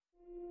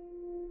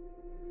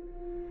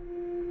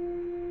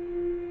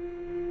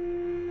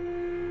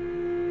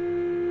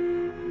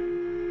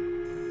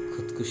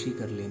खुदकुशी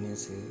कर लेने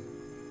से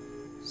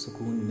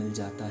सुकून मिल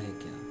जाता है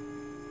क्या?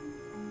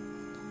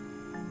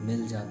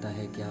 मिल जाता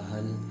है क्या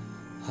हल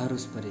हर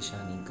उस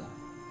परेशानी का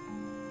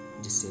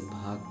जिससे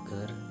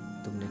भागकर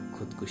तुमने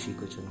खुदकुशी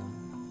को चुना?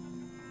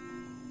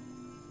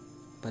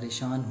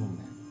 परेशान हूं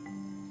मैं,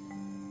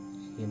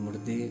 ये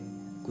मुर्दे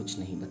कुछ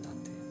नहीं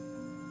बताते।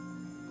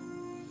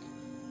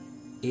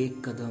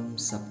 एक कदम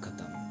सब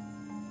खत्म,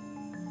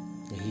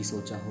 यही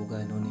सोचा होगा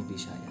इन्होंने भी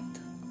शायद।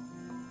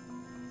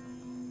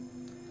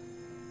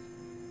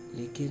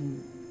 लेकिन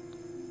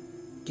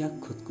क्या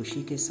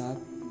खुदकुशी के साथ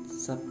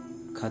सब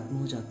खत्म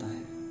हो जाता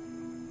है,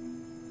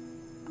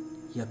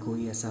 या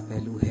कोई ऐसा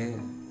पहलू है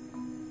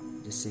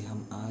जिससे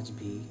हम आज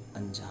भी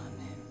अनजान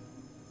हैं?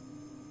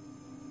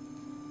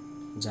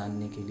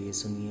 जानने के लिए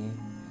सुनिए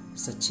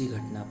सच्ची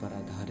घटना पर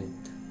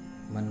आधारित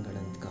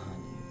मनगढ़ंत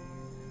कहानी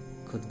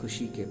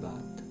खुदकुशी के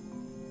बाद,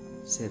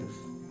 सिर्फ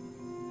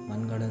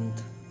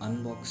मनगढ़ंत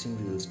unboxing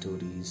real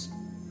stories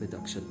with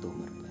Akshat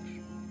Tomar.